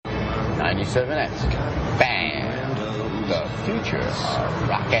97X. Band, the future of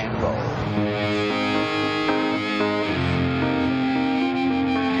rock and roll.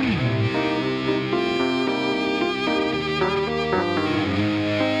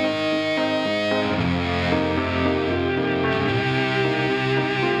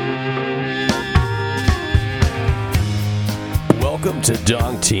 Welcome to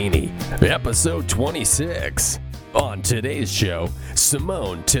Dongtini, episode 26. On today's show,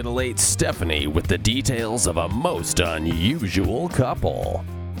 Simone titillates Stephanie with the details of a most unusual couple.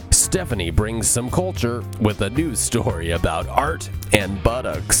 Stephanie brings some culture with a news story about art and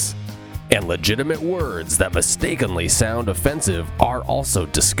buttocks. And legitimate words that mistakenly sound offensive are also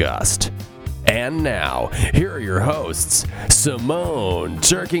discussed. And now, here are your hosts, Simone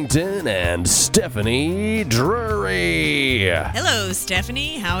Turkington and Stephanie Drury. Hello,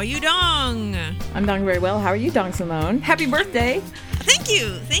 Stephanie. How are you, Dong? I'm doing very well. How are you, Dong Simone? Happy birthday. Thank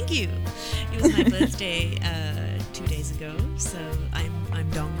you. It was my birthday 2 days ago, so I'm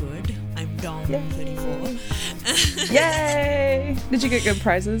Dong good. I'm Dong 34. Yay! Did you get good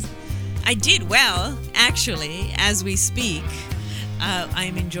prizes? I did well, actually, as we speak.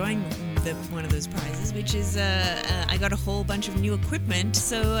 I'm enjoying one of those prizes, which is I got a whole bunch of new equipment,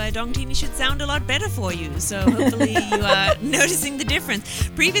 so Dongtini should sound a lot better for you. So hopefully you are noticing the difference.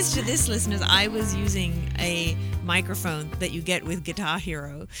 Previous to this, listeners, I was using a microphone that you get with Guitar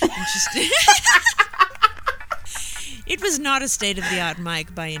Hero. It was not a state-of-the-art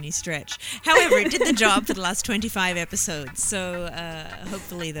mic by any stretch. However, it did the job for the last 25 episodes. So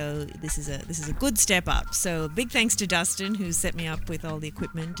hopefully, though, this is a good step up. So big thanks to Dustin, who set me up with all the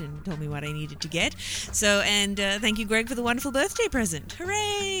equipment and told me what I needed to get. So, and thank you, Greg, for the wonderful birthday present.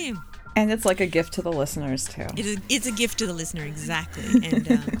 Hooray! And it's like a gift to the listeners, too. It's a gift to the listener, exactly. And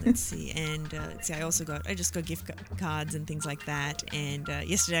let's see. And I just got gift cards and things like that. And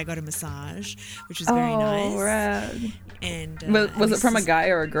yesterday I got a massage, which was very nice. Oh, rad. And was it from a guy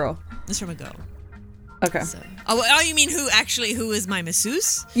or a girl? It was from a girl. Okay. So, you mean who was my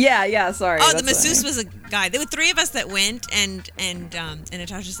masseuse? Yeah, sorry. Oh, the masseuse was a guy. There were three of us that went, and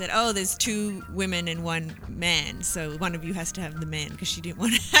Natasha said, oh, there's two women and one man, so one of you has to have the man, because she didn't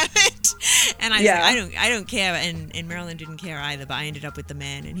want to have it. And I said, I don't care, and Marilyn didn't care either, but I ended up with the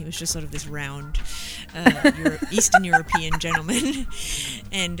man, and he was just sort of this round Eastern European gentleman.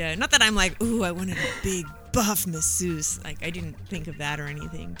 And not that I'm like, ooh, I wanted a big buff masseuse. Like, I didn't think of that or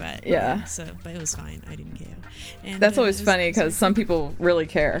anything, but but it was fine. I didn't care. And that's always funny, because some people really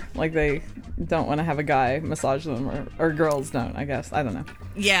care. Like, they don't want to have a guy massage them, or girls don't, I guess. I don't know.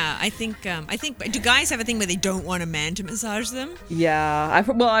 Yeah, I think do guys have a thing where they don't want a man to massage them? Yeah,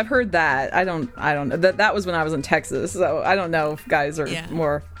 I've heard that. I don't know. That was when I was in Texas, so I don't know if guys are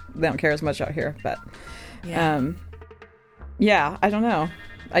more, they don't care as much out here, but I don't know.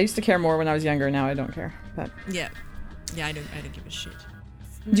 I used to care more when I was younger. Now I don't care. But yeah, I don't give a shit.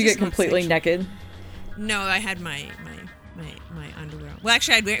 Did you get completely naked? No, I had my underwear. Well,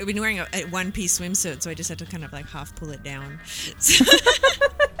 actually, I'd been wearing a one-piece swimsuit, so I just had to kind of like half pull it down.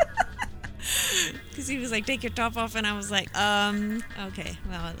 Because he was like, take your top off, and I was like, okay,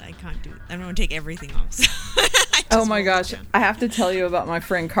 well, I can't do it. I don't want to take everything off. So oh my gosh, I have to tell you about my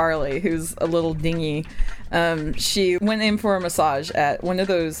friend Carly, who's a little dingy. She went in for a massage at one of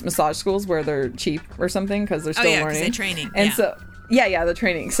those massage schools where they're cheap or something, because they're still learning. Because they're training. And so, the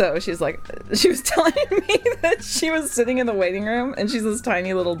training. So she was telling me that she was sitting in the waiting room, and she's this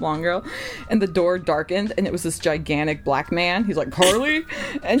tiny little blonde girl, and the door darkened, and it was this gigantic black man. He's like, Carly?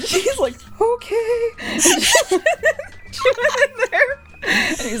 And she's like, okay. And she went in there.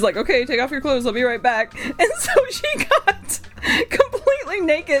 And he's like, okay, take off your clothes, I'll be right back. And so she got completely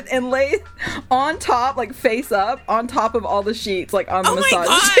naked and laid on top, like face up, on top of all the sheets, like on the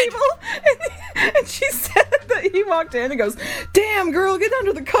massage table. And she said that he walked in and goes, damn, girl, get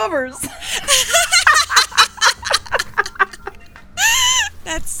under the covers.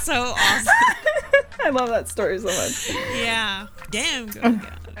 That's so awesome. I love that story so much. Yeah. Damn, girl.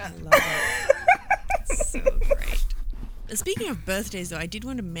 I love it. It's so great. Speaking of birthdays, though, I did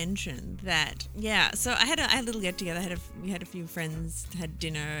want to mention that, so I had a little get-together. We had a few friends, had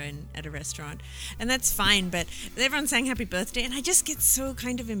dinner and at a restaurant, and that's fine, but everyone's saying happy birthday, and I just get so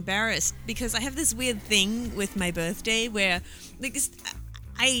kind of embarrassed, because I have this weird thing with my birthday where, like,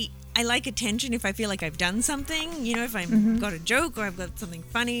 I like attention if I feel like I've done something. You know, if I've got a joke or I've got something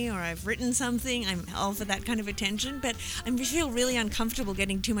funny or I've written something, I'm all for that kind of attention. But I feel really uncomfortable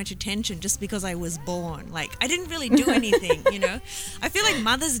getting too much attention just because I was born. Like, I didn't really do anything, you know. I feel like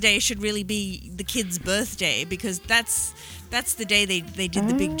Mother's Day should really be the kid's birthday because that's the day they did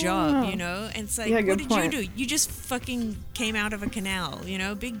the big job, you know? And it's like, what did you do? You just fucking came out of a canal, you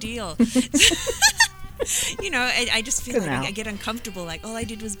know? Big deal. You know, I just feel like I get uncomfortable. Like, all I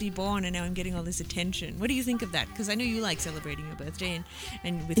did was be born, and now I'm getting all this attention. What do you think of that? Because I know you like celebrating your birthday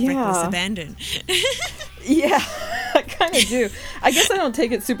and with reckless abandon. Yeah, I kind of do. I guess I don't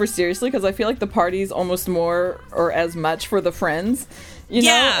take it super seriously because I feel like the party's almost more or as much for the friends, you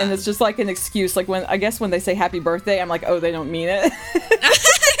know? And it's just like an excuse. Like, when they say happy birthday, I'm like, oh, they don't mean it.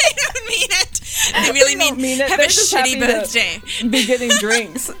 They really mean have a shitty birthday. Be getting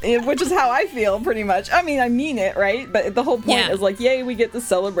drinks, which is how I feel pretty much. I mean, I mean it, right? But the whole point is like, yay, we get to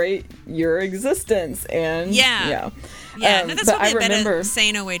celebrate your existence. And no, that's probably a better,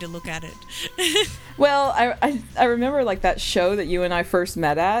 saner way to look at it. Well, I remember like that show that you and I first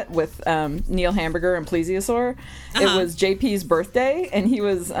met at with Neil Hamburger and Plesiosaur. It was JP's birthday, and he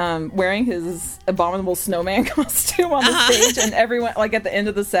was wearing his abominable snowman costume on the stage, and everyone, like at the end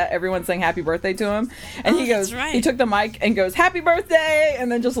of the set, everyone sang happy birthday to him. And he goes, he took the mic and goes, happy birthday,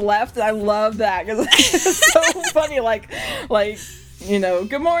 and then just left. And I love that because it's so funny. Like, you know,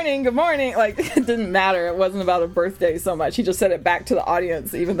 good morning. Like, it didn't matter. It wasn't about a birthday so much. He just said it back to the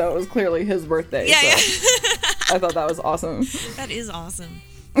audience, even though it was clearly his birthday. Yeah. I thought that was awesome. That is awesome.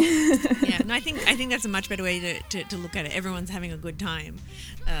 Yeah, no, I think that's a much better way to look at it. Everyone's having a good time.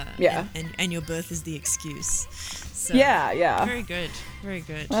 And your birth is the excuse. So, yeah. Very good. Very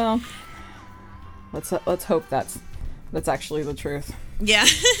good. Well, let's hope that's actually the truth. Yeah.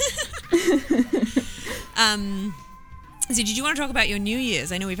 So did you want to talk about your New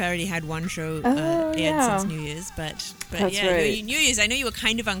Year's? I know we've already had one show aired since New Year's, but that's yeah, right. your New Year's, I know you were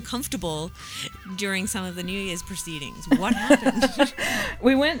kind of uncomfortable during some of the New Year's proceedings. What happened?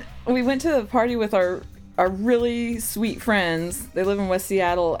 We went to the party with our really sweet friends. They live in West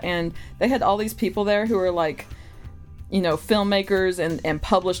Seattle, and they had all these people there who were like, you know, filmmakers and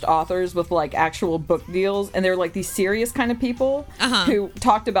published authors with like actual book deals, and they were like these serious kind of people who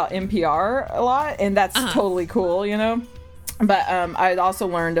talked about NPR a lot, and that's totally cool, you know. But I had also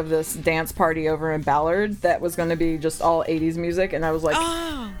learned of this dance party over in Ballard that was going to be just all 80s music, and I was like,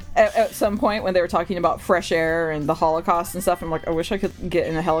 at some point when they were talking about fresh air and the Holocaust and stuff, I'm like, I wish I could get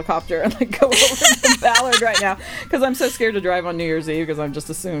in a helicopter and like go over to Ballard right now, because I'm so scared to drive on New Year's Eve because I'm just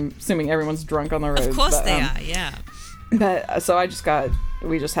assuming everyone's drunk on the road. Of course they are, yeah. But so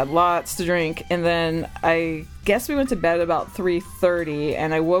we just had lots to drink, and then I guess we went to bed about 3:30,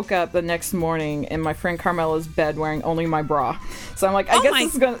 and I woke up the next morning in my friend Carmela's bed wearing only my bra. So I'm like, I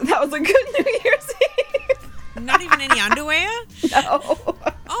guess that was a good New Year's Eve. Not even any underwear? No.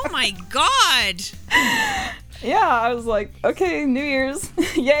 Oh my God. Yeah, I was like, okay, New Year's.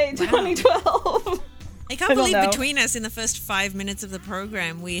 Yay, 2012. I can't believe between us in the first 5 minutes of the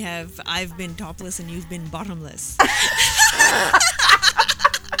program I've been topless and you've been bottomless.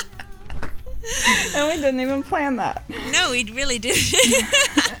 And we didn't even plan that. No, we really didn't.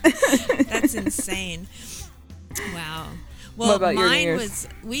 That's insane. Wow. Well, what about mine your was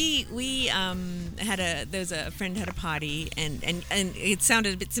there was a friend had a party, and it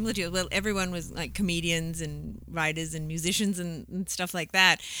sounded a bit similar to you. Well, everyone was like comedians and writers and musicians and stuff like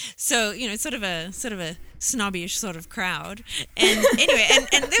that. So, you know, it's sort of a snobbish sort of crowd. And anyway,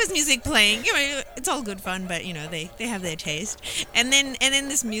 and there was music playing. You know, it's all good fun, but you know, they have their taste. And then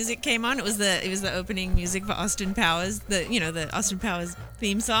this music came on. It was the opening music for Austin Powers, the Austin Powers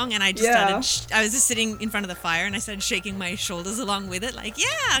theme song, and I just started I was just sitting in front of the fire, and I started shaking my shoulders along with it, like,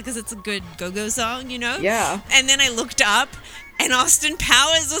 yeah, because it's a good go-go song, you know? Yeah. And then I looked up, and Austin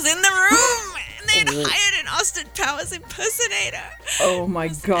Powers was in the room, and they'd hired an Austin Powers impersonator. Oh my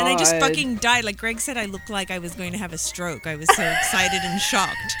God. And I just fucking died. Like Greg said, I looked like I was going to have a stroke. I was so excited and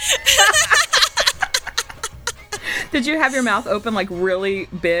shocked. Did you have your mouth open like really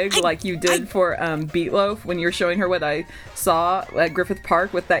big, like you did for Beatloaf when you were showing her what I saw at Griffith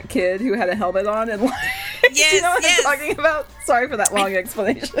Park with that kid who had a helmet on and like, yes, do you know what I'm talking about? Sorry for that long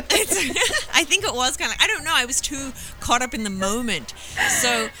explanation. I think it was kind of, I don't know, I was too caught up in the moment.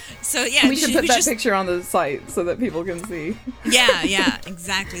 So yeah. We should put that picture on the site so that people can see. Yeah,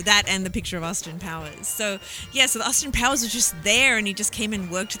 exactly. That and the picture of Austin Powers. So the Austin Powers was just there, and he just came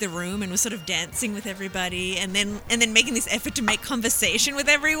and worked the room and was sort of dancing with everybody, and then making this effort to make conversation with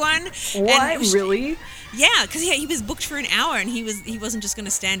everyone. What? Really? Yeah, because he was booked for an hour, and he wasn't just going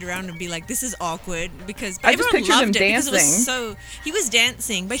to stand around and be like, this is awkward, because I just pictured him dancing. Because it was so he was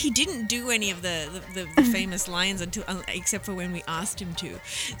dancing, but he didn't do any of the famous lines until except for when we asked him to.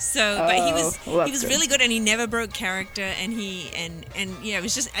 So, but he was really good, and he never broke character, and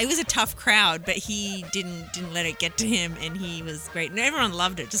it was a tough crowd, but he didn't let it get to him, and he was great, and everyone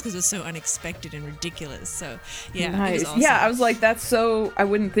loved it just because it was so unexpected and ridiculous. So yeah, nice. It was awesome. Yeah, I was like, that's so. I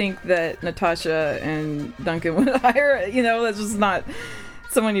wouldn't think that Natasha and Duncan would hire. That's just not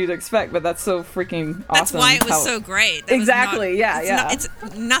someone you'd expect, but that's so freaking awesome. That's why it was so great. Exactly. It's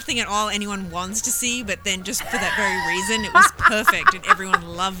nothing at all anyone wants to see, but then just for that very reason, it was perfect, and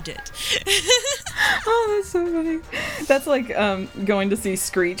everyone loved it. Oh, that's so funny. That's like going to see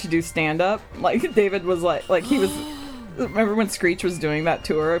Screech do stand up. Like David was like he was. Remember when Screech was doing that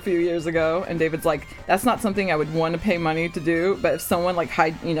tour a few years ago, and David's like, that's not something I would want to pay money to do, but if someone like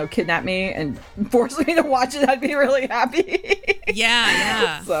kidnapped me and forced me to watch it, I'd be really happy.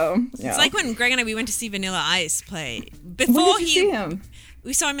 Yeah. So yeah. It's like when Greg and we went to see Vanilla Ice play. When did you see him?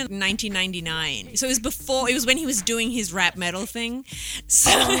 We saw him in 1999. So it was when he was doing his rap metal thing.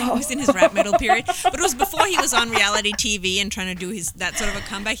 So it was in his rap metal period. But it was before he was on reality TV and trying to do that sort of a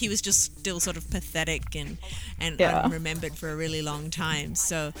comeback. He was just still sort of pathetic and unremembered for a really long time.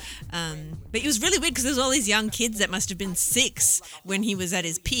 So, but it was really weird because there was all these young kids that must have been 6 when he was at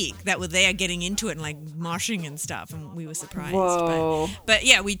his peak that were there getting into it and like moshing and stuff. And we were surprised. Whoa. But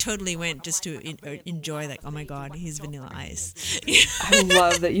yeah, we totally went just to enjoy oh my God, he's Vanilla Ice. I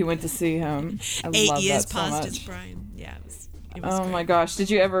love that you went to see him. 8 years so past much. his prime. Yeah, it was oh great. my gosh. Did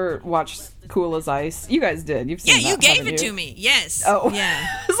you ever watch Cool as Ice? You guys did. You've seen that, you gave haven't it you? to me. Yes. Oh. Yeah.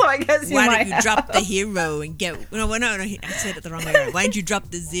 So I guess you Why might don't you have. drop the hero and get... No, I said it the wrong way around. Why don't you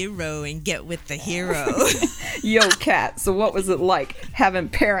drop the 0 and get with the hero? Yo, Kat, so what was it like having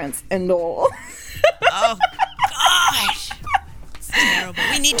parents in Noel? Oh, gosh. It's terrible.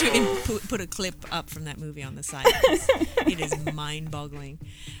 We need to put a clip up from that movie on the site. It is mind-boggling.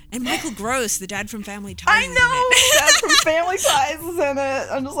 And Michael Gross, the dad from Family Ties, I is in know! it. Dad from Family Ties is in it.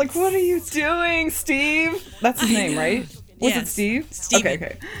 I'm just like, what are you doing, Steve? That's his name, right? Was it Steve? Steven.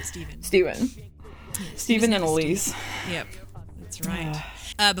 Okay. Steven. Steven and Elise. Yep, that's right.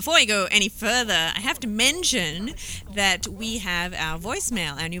 Before I go any further, I have to mention that we have our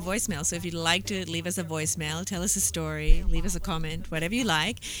new voicemail. So if you'd like to leave us a voicemail, tell us a story, leave us a comment, whatever you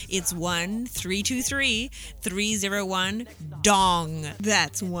like, it's 1-323-301-DONG.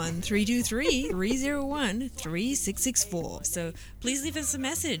 That's 1-323-301-3664. So please leave us a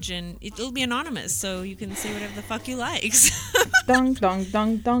message, and it'll be anonymous, so you can say whatever the fuck you like. Dong dong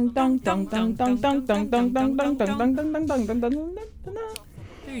dong dong dong dong dong dong dong dong dong dong dong dong dong dong dong.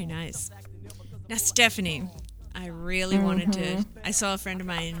 Very nice. Now, Stephanie, I really wanted to... I saw a friend of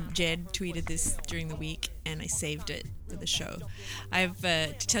mine, Jed, tweeted this during the week, and I saved it for the show. I have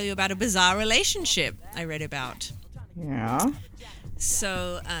to tell you about a bizarre relationship I read about. Yeah.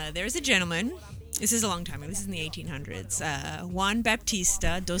 So, there's a gentleman... This is a long time ago. This is in the 1800s. Juan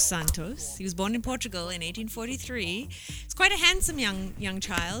Baptista dos Santos. He was born in Portugal in 1843. He's quite a handsome young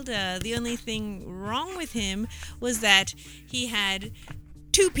child. The only thing wrong with him was that he had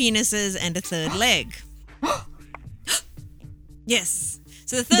 2 penises and a 3rd leg. Yes.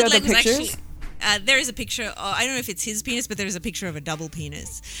 So the 3rd leg was actually... there is a picture. I don't know if it's his penis, but there's a picture of a double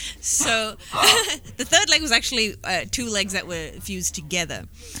penis. So the 3rd leg was actually 2 legs that were fused together.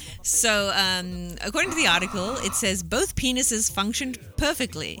 So, according to the article, it says both penises functioned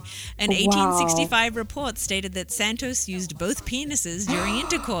perfectly. An 1865 report stated that Santos used both penises during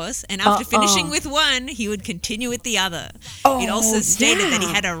intercourse, and after finishing with one, he would continue with the other. It also stated that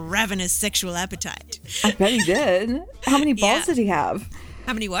he had a ravenous sexual appetite. I bet he did. How many balls did he have?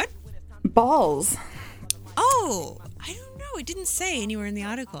 How many what? Balls. Oh, I don't know. It didn't say anywhere in the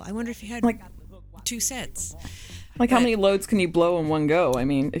article. I wonder if he had 2 sets. How many loads can you blow in one go? I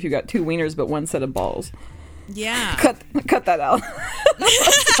mean, if you got 2 wieners but 1 set of balls. Yeah. Cut that out.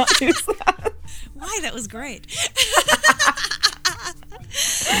 Let's not use that. Why? That was great.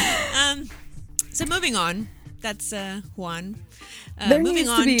 So moving on. That's Juan. There needs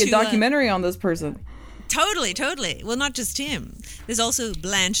to be a documentary on this person. Totally. Well, not just him. There's also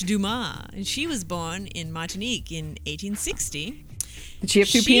Blanche Dumas, and she was born in Martinique in 1860. Did she have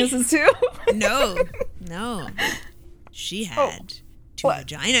 2 penises too? No. She had 2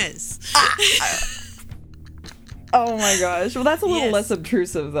 vaginas. Oh my gosh. Well, that's a little less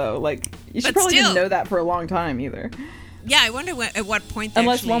obtrusive though. You should probably didn't know that for a long time either. Yeah, I wonder at what point.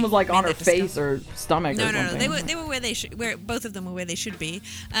 Unless one was like on her face or stomach. No, or something. no. They were where they should. Where both of them were where they should be.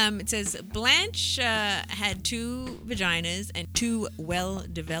 It says Blanche had 2 vaginas and 2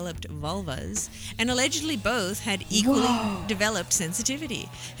 well-developed vulvas, and allegedly both had equally developed sensitivity.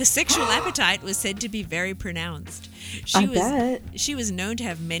 Her sexual appetite was said to be very pronounced. She was known to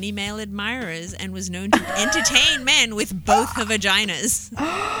have many male admirers and was known to entertain men with both her vaginas.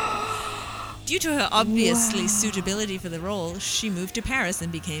 Due to her obviously suitability for the role, she moved to Paris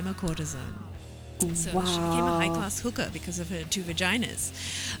and became a courtesan. So she became a high-class hooker because of her 2 vaginas.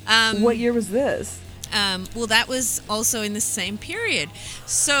 What year was this? Well, that was also in the same period.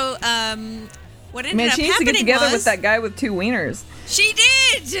 So what ended up she needs to get together with that guy with 2 wieners. She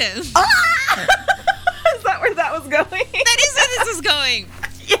did! Is that where that was going? That is where this was going.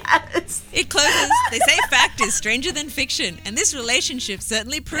 Yes. It closes. They say fact is stranger than fiction, and this relationship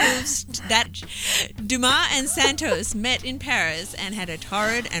certainly proves that Dumas and Santos met in Paris and had a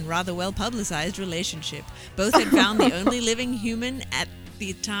torrid and rather well-publicized relationship. Both had found the only living human at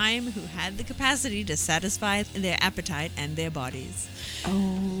the time who had the capacity to satisfy their appetite and their bodies.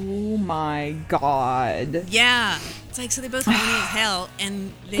 Oh my God. Yeah. It's like, so they're both horny as hell,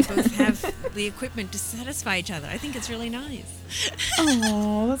 and they both have the equipment to satisfy each other. I think it's really nice.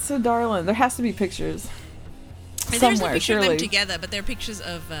 Oh, that's so darling. There has to be pictures. There's a picture of them together, but there are pictures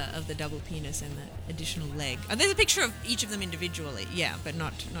of the double penis and the additional leg. There's a picture of each of them individually, yeah, but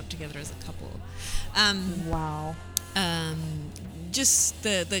not together as a couple. Wow. Just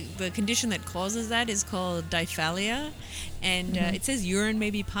the condition that causes that is called diphalia, and it says urine may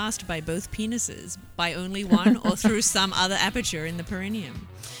be passed by both penises, by only one or through some other aperture in the perineum.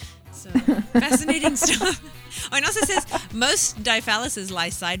 So fascinating stuff. Oh, and also says most diphalluses lie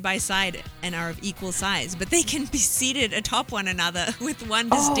side by side and are of equal size, but they can be seated atop one another with one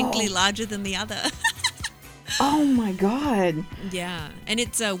distinctly larger than the other. Oh my God. Yeah, and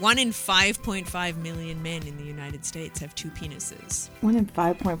it's 1 in 5.5 million men in the United States have 2 penises. 1 in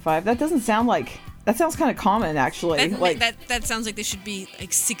 5.5. That doesn't sound like. That sounds kind of common, actually. That sounds like there should be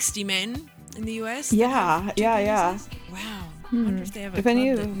like 60 men in the U.S. Yeah. Wow. I wonder if they have a club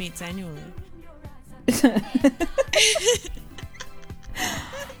that meets annually.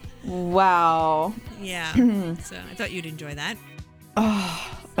 Wow. Yeah. So I thought you'd enjoy that.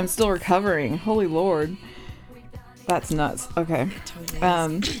 Oh, I'm still recovering. Holy Lord. That's nuts. Okay. It totally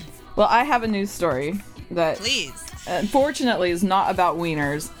is. Well, I have a news story that Please. Unfortunately is not about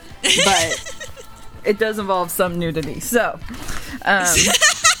wieners, but it does involve some nudity. So,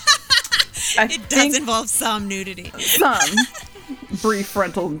 it does involve some nudity. Some brief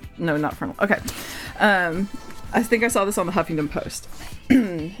frontal. No, not frontal. Okay. I think I saw this on the Huffington Post.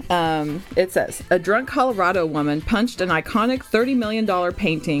 It says, a drunk Colorado woman punched an iconic $30 million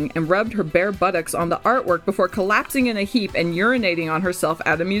painting and rubbed her bare buttocks on the artwork before collapsing in a heap and urinating on herself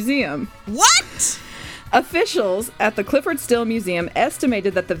at a museum. What? Officials at the Clifford Still Museum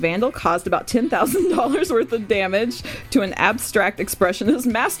estimated that the vandal caused about $10,000 worth of damage to an abstract expressionist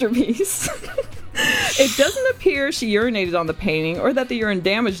masterpiece. It doesn't appear she urinated on the painting or that the urine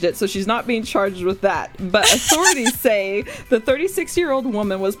damaged it, so she's not being charged with that. But authorities say the 36-year-old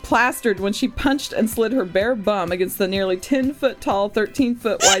woman was plastered when she punched and slid her bare bum against the nearly 10-foot-tall,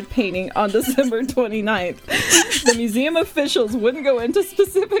 13-foot-wide painting on December 29th. The museum officials wouldn't go into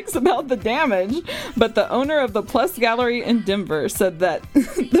specifics about the damage, but the owner of the Plus Gallery in Denver said that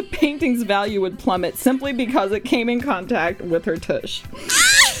the painting's value would plummet simply because it came in contact with her tush.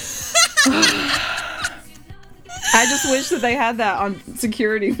 I just wish that they had that on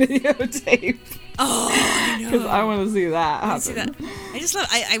security videotape. Oh, I know. Because I want to see that happen. I just love.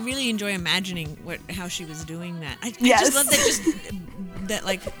 I really enjoy imagining how she was doing that. I just love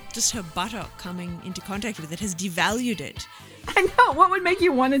that just her buttock coming into contact with it has devalued it. I know. What would make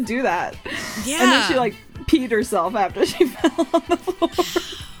you want to do that? Yeah. And then she peed herself after she fell on the floor.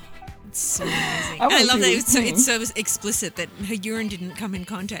 It's so amazing. I love that it's so explicit that her urine didn't come in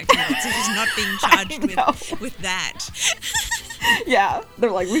contact with it, so she's not being charged with that. Yeah,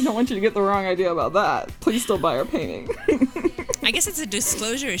 they're like, we don't want you to get the wrong idea about that. Please still buy our painting. I guess it's a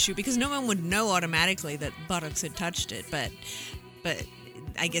disclosure issue because no one would know automatically that buttocks had touched it, but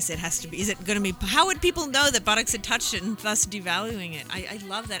I guess it has to be. Is it going to be? How would people know that buttocks had touched it and thus devaluing it? I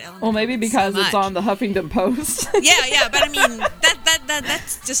love that element. Well, maybe because it's on the Huffington Post. Yeah, but I mean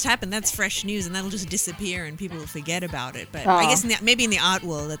that's just happened. That's fresh news, and that'll just disappear, and people will forget about it. But I guess maybe in the art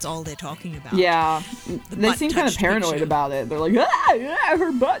world, that's all they're talking about. Yeah, they seem kind of paranoid about it. They're like,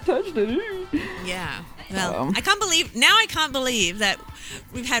 her butt touched it. Yeah. Well, I can't believe that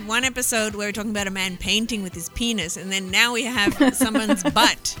we've had one episode where we're talking about a man painting with his penis, and then now we have someone's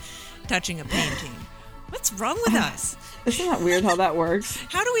butt touching a painting. What's wrong with us? Isn't that weird how that works?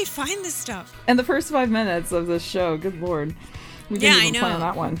 How do we find this stuff? And the first 5 minutes of this show, good lord. We didn't even plan on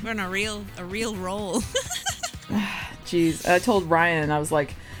that one. We're on a real roll. Jeez. I told Ryan, I was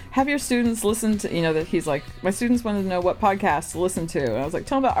like, have your students listen to, that he's like, my students wanted to know what podcasts to listen to. And I was like,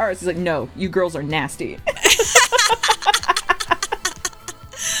 tell them about ours. He's like, no, you girls are nasty.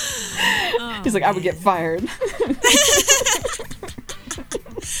 He's like, I would get fired.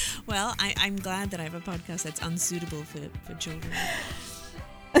 Well, I'm glad that I have a podcast that's unsuitable for children.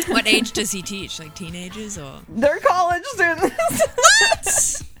 What age does he teach? Like teenagers or? They're college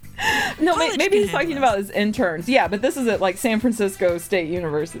students. What? No, maybe he's talking about his interns. Yeah, but this is at like San Francisco State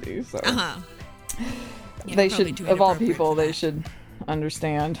University. So yeah, they should, of all people, they should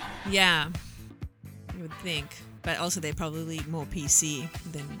understand. Yeah, you would think. But also they're probably more PC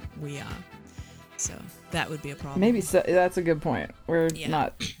than we are. So that would be a problem. Maybe so. That's a good point. We're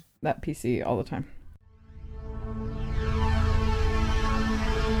not that PC all the time.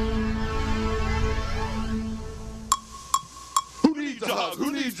 Who needs a hug?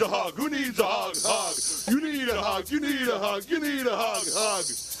 Who needs a hug? Who needs a hug? Hug. You need a hug. You need a hug. You need a hug. Hug.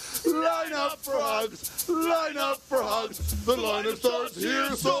 Line up for hugs. Line up for hugs. The lineup starts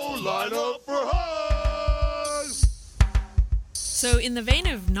here, so line up for hugs. So in the vein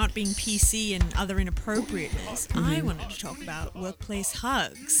of not being PC and other inappropriateness, I wanted to talk about workplace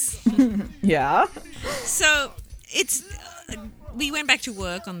hugs. Yeah. So it's we went back to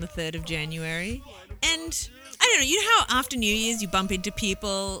work on the 3rd of January, and I don't know, you know how after New Year's you bump into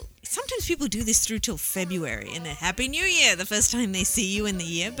people? Sometimes people do this through till February, and they're Happy New Year the first time they see you in the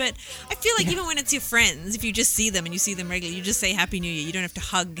year. But I feel like even when it's your friends, if you just see them and you see them regularly, you just say Happy New Year. You don't have to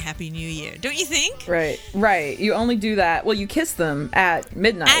hug Happy New Year. Don't you think? Right. You only do that. Well, you kiss them at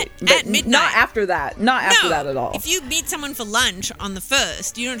midnight. At midnight. Not after that. Not after that at all. If you meet someone for lunch on the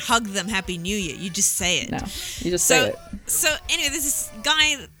 1st, you don't hug them Happy New Year. You just say it. No, you just say it. So anyway, there's this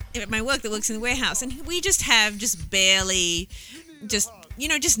guy at my work that works in the warehouse, and we just have barely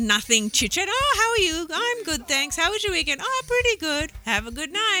nothing chit-chat. Oh, how are you? I'm good, thanks. How was your weekend? Oh, pretty good. Have a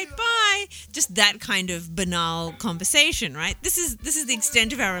good night. Bye. Just that kind of banal conversation, right? This is the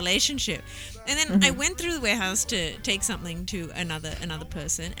extent of our relationship. And then I went through the warehouse to take something to another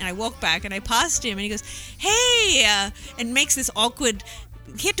person, and I walked back and I passed him, and he goes, "Hey," and makes this awkward.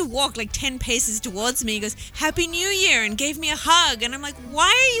 He had to walk like 10 paces towards me. He goes, "Happy New Year," and gave me a hug. And I'm like, why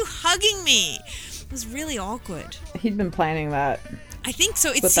are you hugging me? It was really awkward. He'd been planning that. I think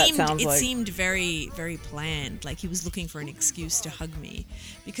so. It seemed very, very planned. Like he was looking for an excuse to hug me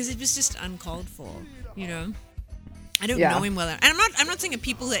because it was just uncalled for, I don't know him well. And I'm not saying that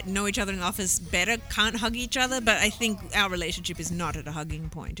people that know each other in the office better can't hug each other, but I think our relationship is not at a hugging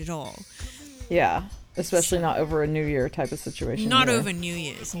point at all. Yeah. Especially not over a New Year type of situation. Not over New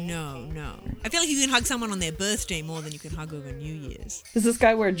Year's. No. I feel like you can hug someone on their birthday more than you can hug over New Year's. Does this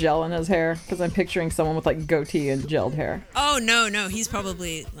guy wear gel in his hair? Because I'm picturing someone with like goatee and gelled hair. Oh, no. He's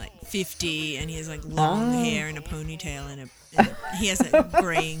probably like 50 and he has like long hair and a ponytail and he has a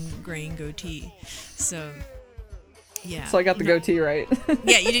graying goatee. So, yeah. So I got the goatee right.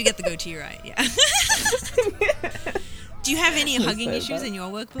 Yeah, you did get the goatee right. Yeah. Do you have any hugging issues in your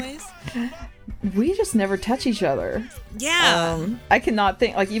workplace? We just never touch each other. Yeah. I cannot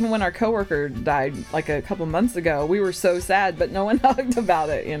think, like, even when our coworker died, like, a couple months ago, we were so sad, but no one hugged about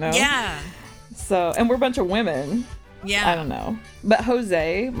it, Yeah. So, and we're a bunch of women. Yeah. I don't know. But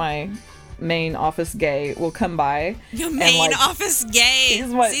Jose, my main office gay, will come by. Your main office gay.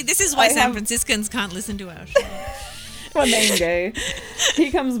 See, this is why San Franciscans can't listen to our show. My main gay.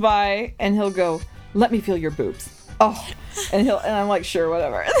 He comes by, and he'll go, "Let me feel your boobs." Oh. And I'm like, sure,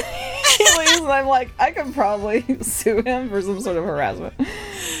 whatever. He leaves, and I'm like, I could probably sue him for some sort of harassment.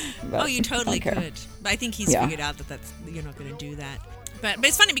 But you totally could. But I think he's figured out that you're not going to do that. But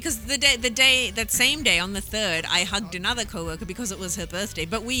it's funny because that same day on the 3rd, I hugged another coworker because it was her birthday.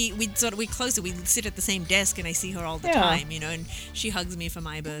 But we closer. We sit at the same desk, and I see her all the time, and she hugs me for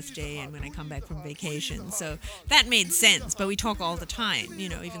my birthday and when I come back from vacation. So that made sense. But we talk all the time,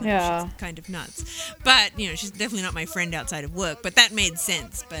 even though she's kind of nuts. But she's definitely not my friend outside of work. But that made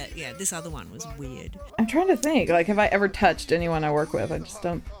sense. But yeah, this other one was weird. I'm trying to think. Like, have I ever touched anyone I work with? I just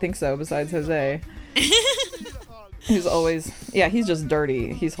don't think so. Besides Jose. He's always, he's just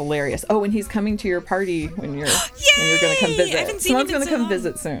dirty. He's hilarious. Oh, and he's coming to your party when you're going to come visit. I haven't seen him in Someone's going to come long.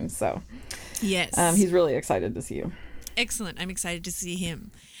 visit soon, so. Yes. He's really excited to see you. Excellent. I'm excited to see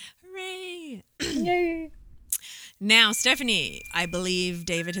him. Hooray. Yay. Now, Stephanie, I believe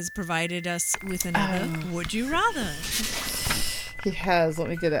David has provided us with another Would You Rather? He has. Let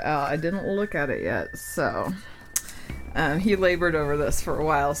me get it out. I didn't look at it yet, so. He labored over this for a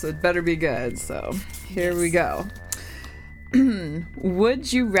while, so it better be good. So here we go.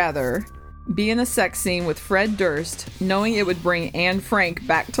 Would you rather be in a sex scene with Fred Durst, knowing it would bring Anne Frank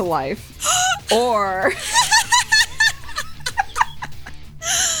back to life, or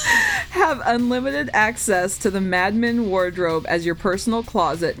have unlimited access to the Mad Men wardrobe as your personal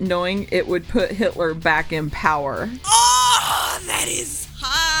closet, knowing it would put Hitler back in power? Oh, that is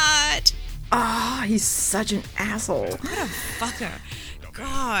hot. Ah, he's such an asshole. What a fucker.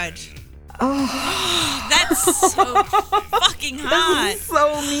 God. Oh, that's so fucking hot. This is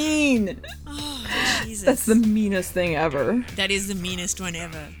so mean. Oh, Jesus. That's the meanest thing ever. That is the meanest one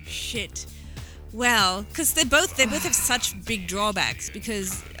ever. Shit. Well, because they both have such big drawbacks.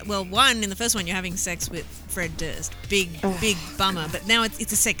 Because, well, one, in the first one, you're having sex with Fred Durst. Big bummer. But now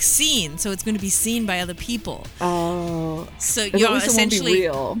it's a sex scene, so it's going to be seen by other people. Oh. So At you're least essentially.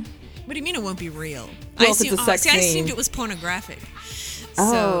 it won't be real. What do you mean it won't be real? Well, if it's a sex I scene. assumed it was pornographic.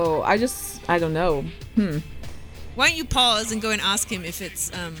 Oh, I don't know. Why don't you pause and go and ask him if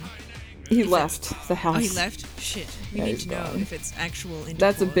it's He left the house. Oh, he left? Shit. We Yeah, need he's to know gone. if it's actual intercourse.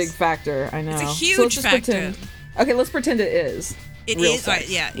 That's a big factor, I know. It's a So huge let's just factor. Pretend, okay, let's pretend it is. It real is, sex right,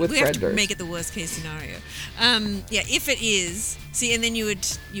 yeah. with We have Fred to Durst. make it the worst case scenario. Yeah, if it is, see, and then you would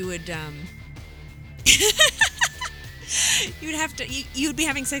you'd have to, you'd be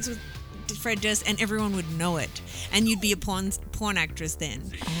having sex with Fred Durst, and everyone would know it, and you'd be a porn actress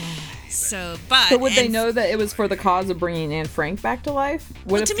then. So would they know that it was for the cause of bringing Anne Frank back to life?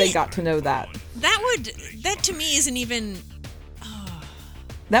 What if they got to know that? That to me isn't even.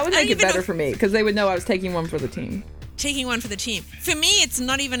 That would I don't make it even better know- for me because they would know I was taking one for the team. Taking one for the team. For me, it's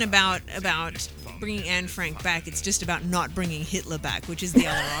not even about bringing Anne Frank back. It's just about not bringing Hitler back, which is the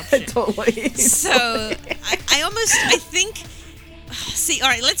other option. Totally. So I think. See, all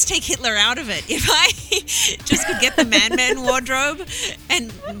right, let's take Hitler out of it. If I just could get the Mad Men wardrobe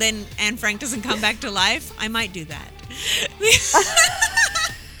and then Anne Frank doesn't come back to life, I might do that.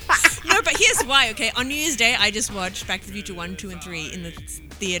 No, but here's why, okay? On New Year's Day, I just watched Back to the Future 1, 2, and 3 in the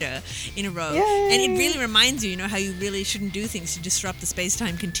theater in a row. Yay. And it really reminds you, how you really shouldn't do things to disrupt the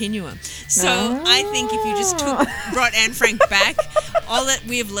space-time continuum. So I think if you just brought Anne Frank back, all that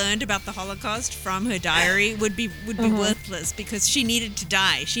we have learned about the Holocaust from her diary would be worthless because she needed to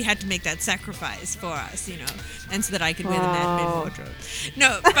die. She had to make that sacrifice for us, and so that I could wear the Mad Men wardrobe.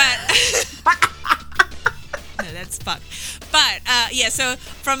 No, but... No, that's fucked. But, yeah, so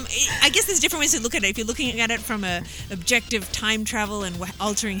I guess there's different ways to look at it. If you're looking at it from a objective time travel and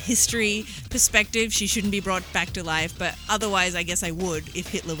altering history perspective, she shouldn't be brought back to life. But otherwise, I guess I would if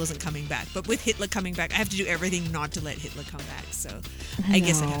Hitler wasn't coming back. But with Hitler coming back, I have to do everything not to let Hitler come back. So I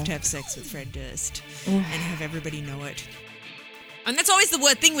guess I'd have to have sex with Fred Durst and have everybody know it. And that's always the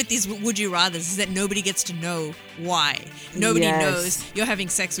weird thing with these would you rathers is that nobody gets to know why. Nobody knows you're having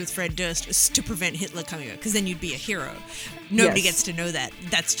sex with Fred Durst to prevent Hitler coming out, because then you'd be a hero. Nobody gets to know that.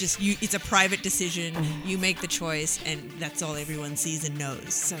 That's just you. It's a private decision. You make the choice, and that's all everyone sees and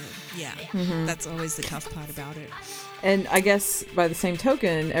knows. So yeah, that's always the tough part about it. And I guess by the same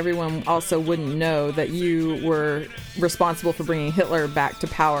token, everyone also wouldn't know that you were responsible for bringing Hitler back to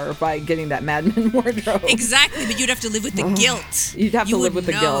power by getting that Mad Men wardrobe. Exactly, but you'd have to live with the guilt. You'd have to live would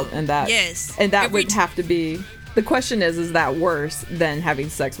with the guilt, and that. Yes, and that would have to be. The question is that worse than having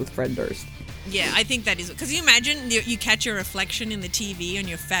sex with Fred Durst? Yeah, I think that is, because you imagine you catch your reflection in the TV on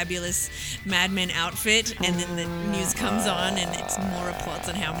your fabulous Mad Men outfit, and then the news comes on and it's more reports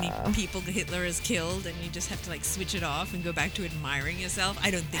on how many people Hitler has killed, and you just have to switch it off and go back to admiring yourself. I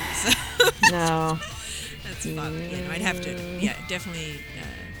don't think so. No. That's fun. I'd have to, definitely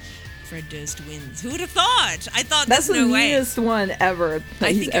Fred Durst wins. Who would have thought? I thought that's there's no way. That's the meanest one ever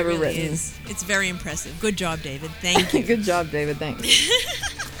that he's think ever it really written. Is. It's very impressive. Good job, David. Thank you. Good job, David. Thanks.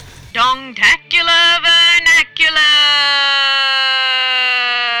 Dongtacular vernacular.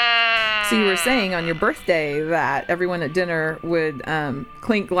 So you were saying on your birthday that everyone at dinner would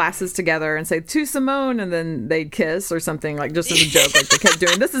clink glasses together and say to Simone, and then they'd kiss or something, just as a joke, like they kept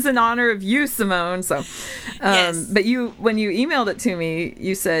doing. This is in honor of you, Simone. So, yes. But when you emailed it to me,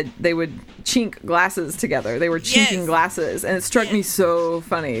 you said they would chink glasses together. They were chinking glasses, and it struck me so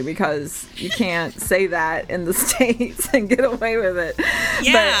funny because you can't say that in the States and get away with it.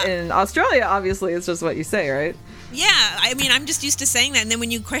 Yeah. But in Australia, obviously, it's just what you say, right? Yeah, I mean, I'm just used to saying that, and then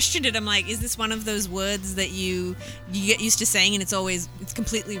when you questioned it, I'm like, is this one of those words that you get used to saying, and it's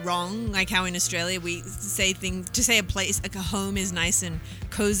completely wrong? Like how in Australia we say things to say a place like a home is nice and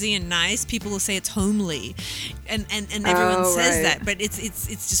cozy and nice. People will say it's homely, and everyone says that, but it's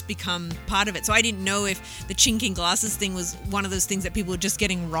just become part of it. So I didn't know if the chinking glasses thing was one of those things that people were just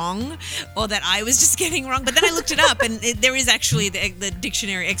getting wrong, or that I was just getting wrong. But then I looked it up, and there is actually the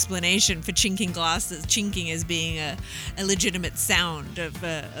dictionary explanation for chinking glasses. Chinking as being a legitimate sound of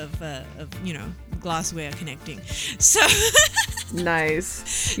glassware connecting. So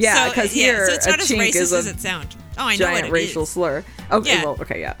nice. Yeah, because here so it's not a as chink racist is as a it sounds. Oh, I know what giant it racial is. slur. Okay, Yeah. well,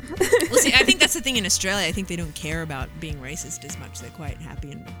 okay, yeah. Well, see, I think that's the thing in Australia. I think they don't care about being racist as much. They're quite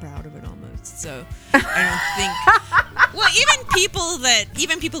happy and proud of it almost. So I don't think. Well, even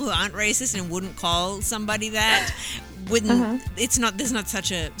people who aren't racist and wouldn't call somebody that wouldn't. It's not. There's not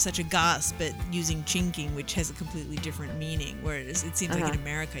such a gasp at using chinking, which has a completely different meaning. Whereas it seems like in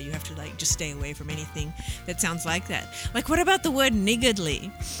America, you have to like just stay away from anything that sounds like that. Like, what about the word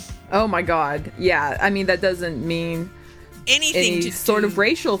niggardly? Oh my God. Yeah, I mean that doesn't mean Anything any to sort do- of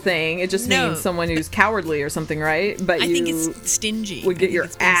racial thing. It just No. means someone who's cowardly or something, right? But I you think it's stingy. would I get think your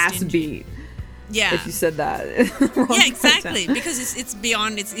it's being ass stingy. beat Yeah. if you said that. Wrong Yeah, accent. exactly. Because it's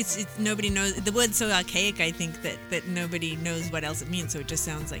beyond. It's nobody knows. The word's so archaic. I think that nobody knows what else it means. So it just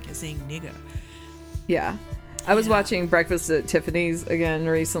sounds like you're saying nigger. Yeah. I was watching Breakfast at Tiffany's again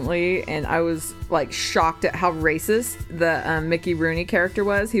recently, and I was like shocked at how racist the Mickey Rooney character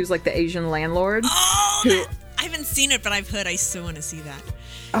was. He was like the Asian landlord. Oh, I haven't seen it, but I've heard. I so want to see that.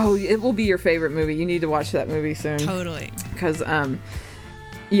 Oh, it will be your favorite movie. You need to watch that movie soon. Totally. Because,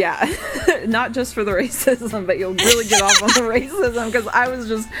 yeah, not just for the racism, but you'll really get off on the racism. Because I was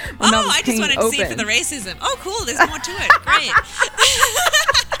just, my mouth was I just hanging wanted to see it for open. the racism. Oh, cool. There's more to it. Great.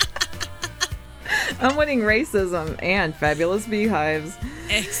 Unwitting racism and fabulous beehives.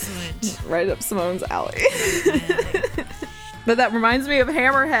 Excellent. Right up Simone's alley. But that reminds me of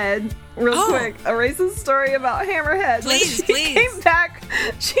Hammerhead, real Oh. quick. A racist story about Hammerhead. When Please, she please.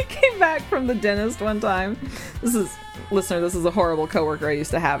 She came back from the dentist one time. This is a horrible coworker I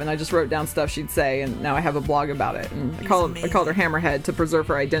used to have, and I just wrote down stuff she'd say, and now I have a blog about it. And I called her Hammerhead to preserve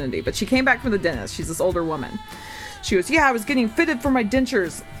her identity. But she came back from the dentist. She's this older woman. She goes, yeah, I was getting fitted for my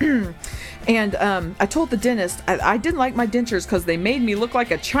dentures. And I told the dentist I didn't like my dentures because they made me look like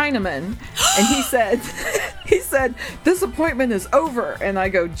a Chinaman. And he said, this appointment is over. And I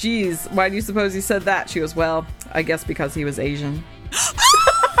go, geez, why do you suppose he said that? She goes, well, I guess because he was Asian.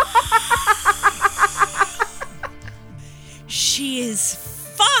 She is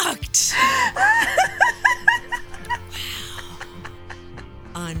fucked. Wow.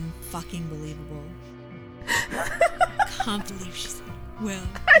 Unfucking believable. Can't believe she said, well,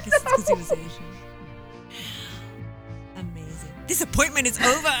 I guess it's because he was Asian. Amazing. This appointment is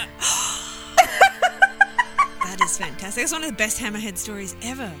over. That is fantastic. That's one of the best Hammerhead stories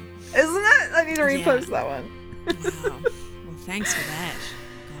ever. Isn't it? I need to Yeah. repost that one. Wow. Well, thanks for that.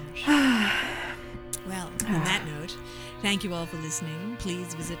 Gosh. Well, on that note, thank you all for listening.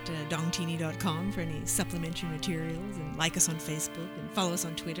 Please visit dongtini.com for any supplementary materials, and like us on Facebook, and follow us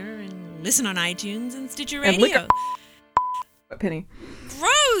on Twitter, and listen on iTunes and Stitcher And lick Radio. Penny.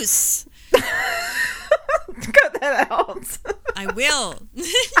 Gross! Cut that out. I will.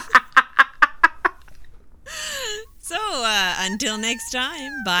 So, until next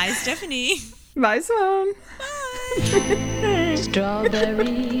time, bye, Stephanie. Bye, Simone. Bye.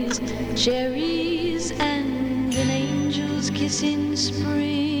 Strawberries, cherries, and an angel's kiss in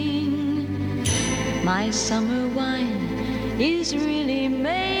spring. My summer wine is really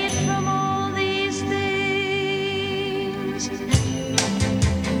made